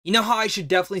You know how I should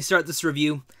definitely start this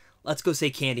review? Let's go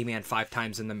say Candyman 5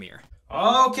 times in the mirror.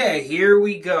 Okay, here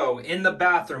we go. In the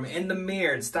bathroom, in the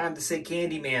mirror. It's time to say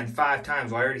Candyman 5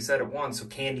 times. Well, I already said it once, so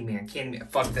Candyman.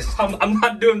 Fuck this. I'm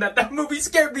not doing that. That movie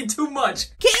scared me too much.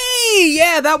 Okay,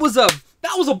 yeah, that was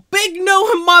a big no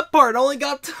on my part. I only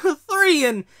got to 3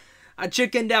 and I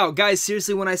chickened out. Guys,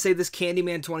 seriously, when I say this,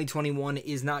 Candyman 2021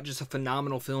 is not just a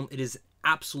phenomenal film, it is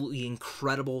absolutely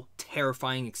incredible,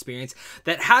 terrifying experience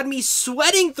that had me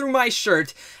sweating through my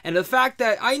shirt, and the fact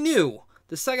that I knew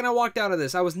the second I walked out of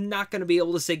this, I was not going to be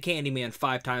able to say Candyman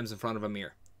 5 times in front of a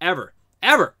mirror. Ever.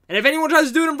 Ever. And if anyone tries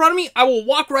to do it in front of me, I will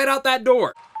walk right out that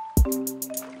door.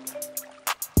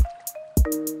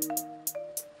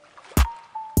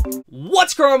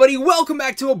 What's going on, everybody? Welcome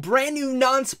back to a brand new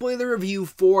non-spoiler review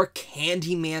for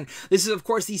Candyman. This is, of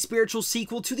course, the spiritual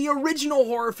sequel to the original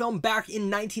horror film back in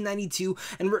 1992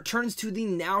 and returns to the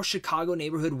now Chicago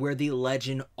neighborhood where the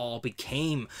legend all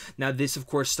became. Now, this, of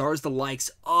course, stars the likes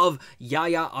of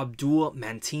Yahya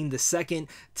Abdul-Mateen II,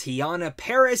 Tiana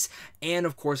Paris, and,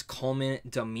 of course, Coleman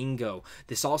Domingo.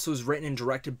 This also is written and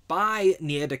directed by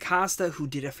Nia DaCosta, who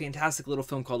did a fantastic little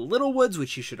film called Little Woods,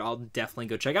 which you should all definitely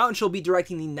go check out, and she'll be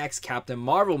directing the next Captain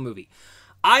Marvel movie.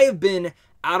 I have been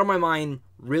out of my mind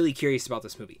really curious about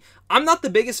this movie. I'm not the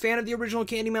biggest fan of the original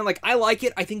Candyman. Like, I like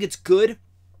it. I think it's good.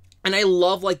 And I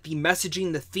love, like, the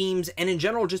messaging, the themes, and in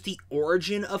general, just the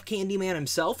origin of Candyman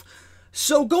himself.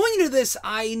 So going into this,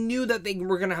 I knew that they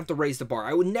were going to have to raise the bar.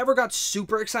 I never got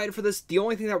super excited for this. The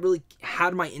only thing that really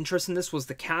had my interest in this was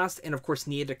the cast and, of course,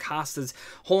 Nia DaCosta's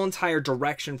whole entire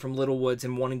direction from Little Woods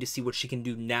and wanting to see what she can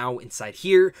do now inside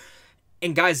here.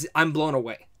 And guys, I'm blown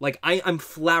away. Like, I'm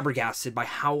flabbergasted by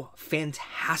how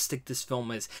fantastic this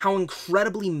film is, how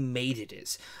incredibly made it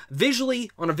is. Visually,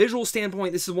 on a visual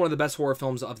standpoint, this is one of the best horror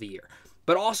films of the year.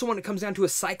 But also when it comes down to a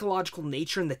psychological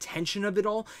nature and the tension of it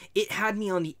all, it had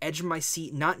me on the edge of my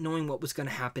seat not knowing what was going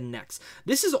to happen next.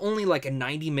 This is only like a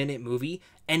 90-minute movie,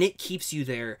 and it keeps you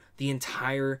there the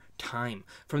entire time.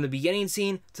 From the beginning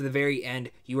scene to the very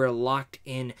end, you are locked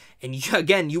in, and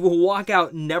you will walk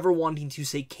out never wanting to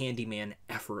say Candyman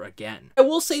ever again. I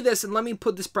will say this, and let me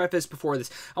put this preface before this.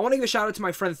 I want to give a shout out to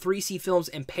my friend 3C Films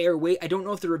and Pay Our Way. I don't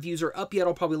know if the reviews are up yet.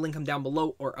 I'll probably link them down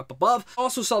below or up above.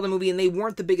 Also saw the movie, and they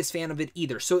weren't the biggest fan of it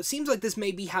either. So it seems like this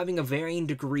may be having a varying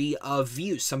degree of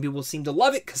views. Some people seem to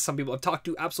love it, because some people I've talked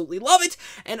to absolutely love it,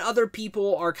 and other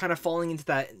people are kind of falling into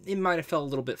that. It might have felt a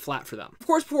little bit flat for them. Of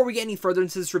course, before we get any further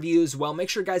into this review as well, make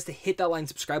sure, guys, to hit that like and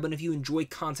subscribe button if you enjoy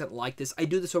content like this. I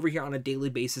do this over here on a daily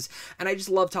basis, and I just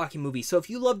love talking movies. So if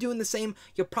you love doing the same,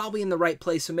 you're probably in the right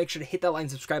place. So make sure to hit that like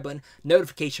and subscribe button,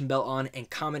 notification bell on, and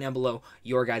comment down below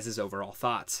your guys' overall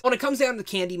thoughts. When it comes down to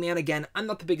Candyman, again, I'm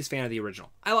not the biggest fan of the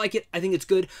original. I like it. I think it's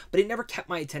good, but it never kept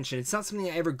my attention. It's not something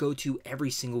I ever go to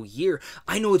every single year.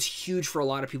 I know it's huge for a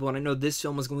lot of people, and I know this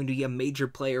film is going to be a major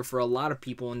player for a lot of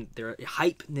people and their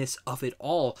hypeness of it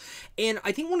all. And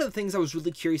I think one of the things I was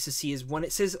really curious to see is when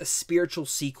it says a spiritual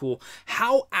sequel,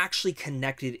 how actually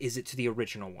connected is it to the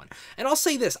original one? And I'll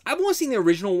say this, I've only seen the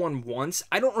original one once.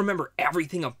 I don't remember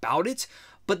everything about it,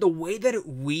 but the way that it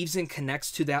weaves and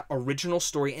connects to that original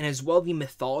story and as well the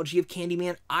mythology of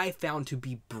Candyman, I found to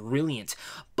be brilliant.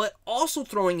 But also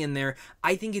throwing in there,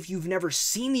 I think if you've never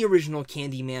seen the original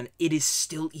Candyman, it is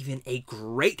still even a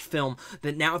great film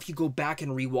that now if you go back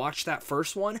and rewatch that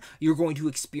first one, you're going to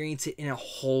experience it in a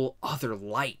whole other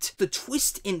light. The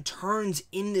twists and turns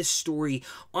in this story,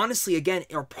 honestly, again,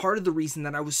 are part of the reason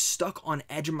that I was stuck on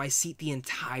edge of my seat the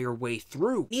entire way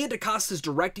through. Nia DaCosta's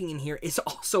directing in here is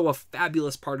also a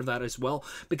fabulous part of that as well,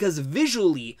 because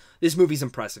visually this movie's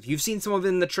impressive. You've seen some of it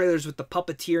in the trailers with the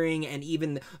puppeteering and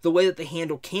even the way that they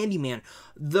handle Candyman.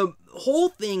 The whole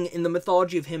thing in the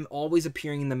mythology of him always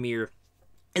appearing in the mirror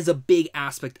is a big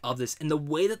aspect of this, and the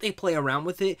way that they play around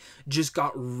with it just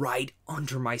got right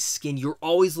under my skin. You're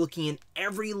always looking in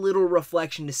every little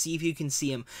reflection to see if you can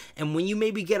see him, and when you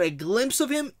maybe get a glimpse of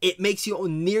him, it makes you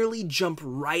nearly jump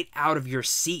right out of your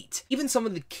seat. Even some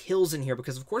of the kills in here,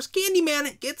 because of course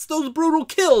Candyman gets those brutal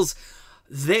kills,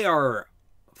 they are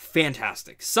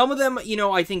fantastic. Some of them, you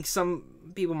know, I think some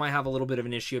people might have a little bit of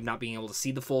an issue of not being able to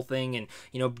see the full thing and,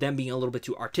 you know, them being a little bit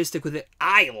too artistic with it.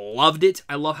 I loved it.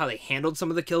 I love how they handled some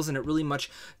of the kills, and it really much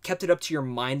kept it up to your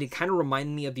mind. It kind of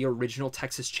reminded me of the original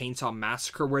Texas Chainsaw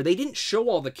Massacre, where they didn't show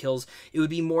all the kills. It would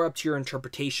be more up to your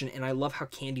interpretation, and I love how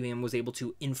Candyman was able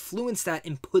to influence that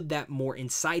and put that more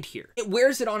inside here. It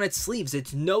wears it on its sleeves.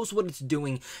 It knows what it's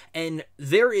doing, and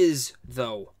there is,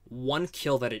 though, one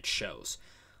kill that it shows.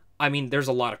 I mean, there's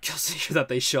a lot of kills in here that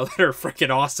they show that are freaking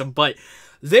awesome, but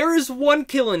there is one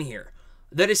kill in here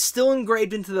that is still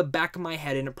engraved into the back of my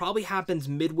head, and it probably happens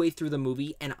midway through the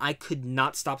movie, and I could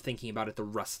not stop thinking about it the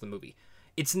rest of the movie.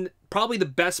 It's probably the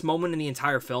best moment in the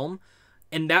entire film,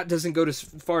 and that doesn't go as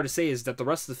far to say is that the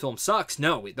rest of the film sucks.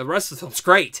 No, the rest of the film's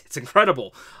great. It's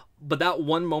incredible. But that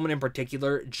one moment in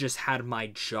particular just had my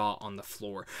jaw on the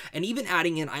floor. And even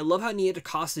adding in, I love how Nia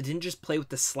DaCosta didn't just play with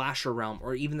the slasher realm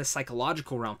or even the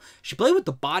psychological realm. She played with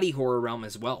the body horror realm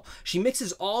as well. She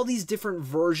mixes all these different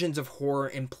versions of horror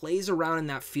and plays around in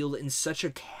that field in such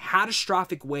a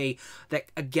catastrophic way that,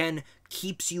 again,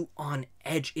 keeps you on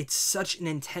edge. It's such an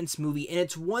intense movie, and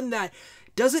it's one that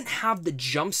doesn't have the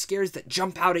jump scares that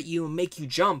jump out at you and make you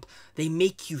jump. They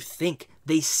make you think.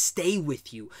 They stay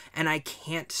with you, and I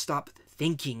can't stop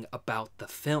thinking about the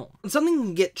film. When something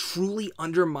can get truly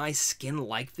under my skin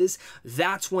like this,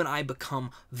 that's when I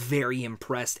become very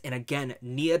impressed. And again,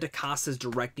 Nia DaCosta's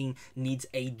directing needs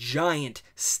a giant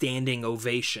standing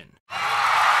ovation.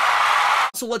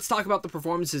 So let's talk about the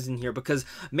performances in here, because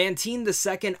Mateen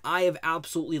II, I have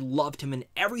absolutely loved him in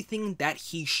everything that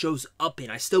he shows up in.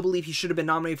 I still believe he should have been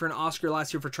nominated for an Oscar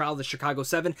last year for Trial of the Chicago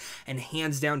 7, and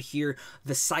hands down here,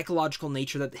 the psychological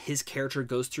nature that his character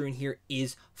goes through in here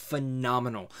is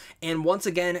phenomenal. And once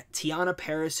again, Teyonah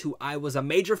Parris, who I was a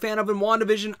major fan of in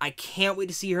WandaVision, I can't wait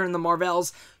to see her in the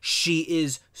Marvels. She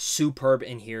is superb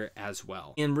in here as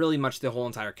well. And really much the whole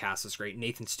entire cast is great.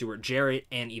 Nathan Stewart-Jarrett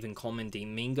and even Coleman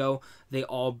Domingo, they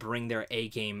all bring their A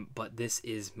game, but this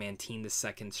is Mateen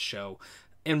II's show.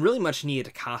 And really much Nia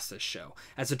DaCosta's show.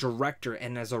 As a director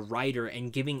and as a writer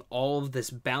and giving all of this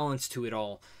balance to it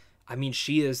all, I mean,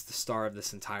 she is the star of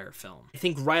this entire film. I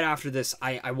think right after this,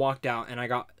 I walked out and I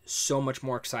got so much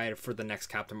more excited for the next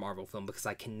Captain Marvel film because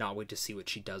I cannot wait to see what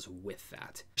she does with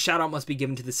that. Shout out must be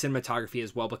given to the cinematography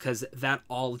as well, because that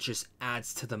all just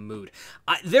adds to the mood.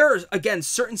 There are, again,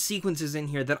 certain sequences in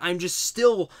here that I'm just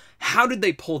still, how did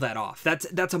they pull that off? That's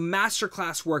a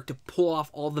masterclass work to pull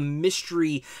off all the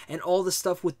mystery and all the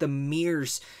stuff with the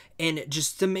mirrors, and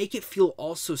just to make it feel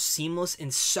also seamless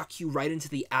and suck you right into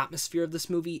the atmosphere of this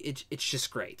movie. It's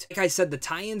just great. Like I said, the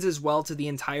tie-ins as well to the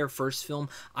entire first film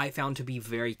I found to be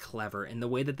very clever, and the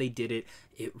way that they did it,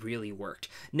 it really worked.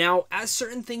 Now, as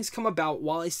certain things come about,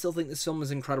 while I still think this film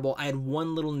is incredible, I had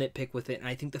one little nitpick with it, and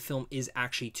I think the film is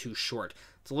actually too short.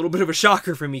 It's a little bit of a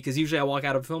shocker for me, because usually I walk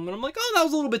out of a film and I'm like, oh, that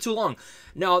was a little bit too long.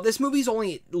 No, this movie's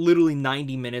only literally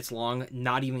 90 minutes long,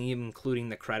 not even including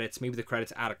the credits. Maybe the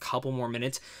credits add a couple more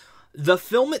minutes. The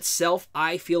film itself,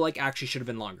 I feel like actually should have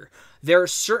been longer. There are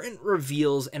certain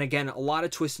reveals, and again, a lot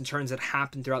of twists and turns that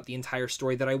happen throughout the entire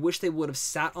story that I wish they would have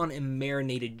sat on and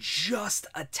marinated just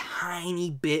a tiny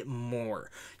bit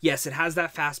more. Yes, it has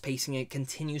that fast pacing, and it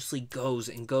continuously goes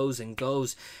and goes and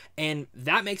goes, and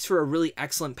that makes for a really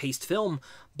excellent paced film,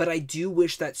 but I do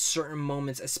wish that certain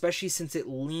moments, especially since it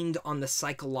leaned on the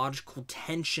psychological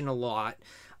tension a lot,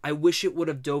 I wish it would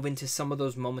have dove into some of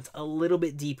those moments a little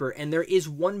bit deeper. And there is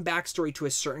one backstory to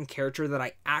a certain character that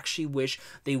I actually wish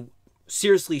they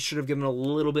seriously should have given a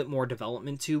little bit more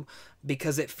development to,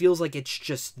 because it feels like it's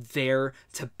just there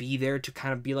to be there to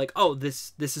kind of be like, oh,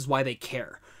 this is why they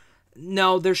care.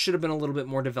 No, there should have been a little bit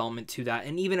more development to that,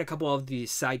 and even a couple of these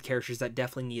side characters that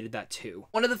definitely needed that too.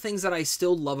 One of the things that I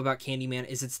still love about Candyman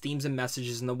is its themes and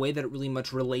messages and the way that it really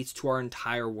much relates to our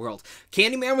entire world.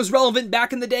 Candyman was relevant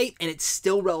back in the day, and it's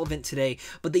still relevant today,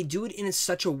 but they do it in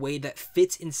such a way that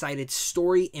fits inside its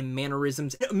story and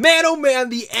mannerisms. Man, oh man,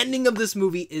 the ending of this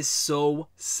movie is so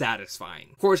satisfying.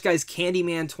 Of course, guys,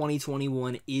 Candyman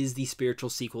 2021 is the spiritual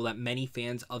sequel that many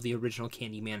fans of the original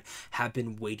Candyman have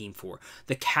been waiting for.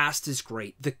 The cast is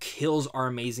great. The kills are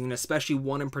amazing, and especially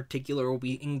one in particular will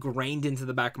be ingrained into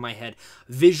the back of my head.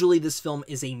 Visually, this film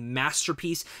is a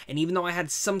masterpiece, and even though I had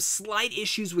some slight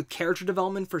issues with character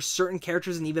development for certain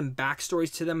characters and even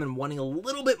backstories to them and wanting a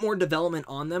little bit more development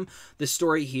on them, the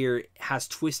story here has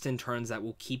twists and turns that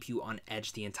will keep you on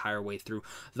edge the entire way through.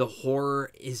 The horror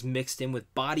is mixed in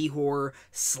with body horror,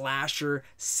 slasher,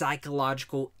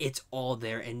 psychological. It's all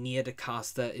there, and Nia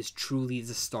DaCosta is truly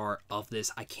the star of this.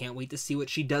 I can't wait to see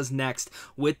what she does next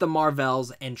with the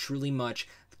Marvels, and truly much,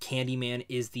 Candyman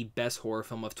is the best horror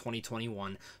film of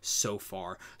 2021 so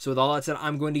far. So with all that said,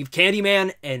 I'm going to give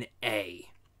Candyman an A.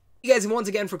 You guys, once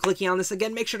again, for clicking on this.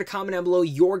 Again, make sure to comment down below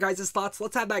your guys' thoughts.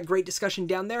 Let's have that great discussion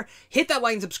down there. Hit that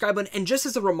like and subscribe button. And just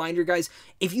as a reminder, guys,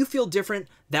 if you feel different,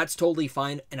 that's totally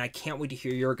fine. And I can't wait to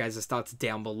hear your guys' thoughts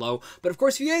down below. But of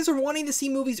course, if you guys are wanting to see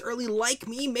movies early like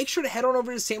me, make sure to head on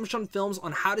over to Sandwich on Films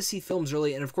on how to see films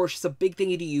early. And of course, it's a big thank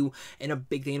you to you and a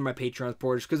big thank you to my Patreon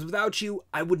supporters, because without you,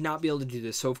 I would not be able to do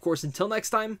this. So of course, until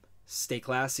next time, stay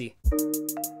classy.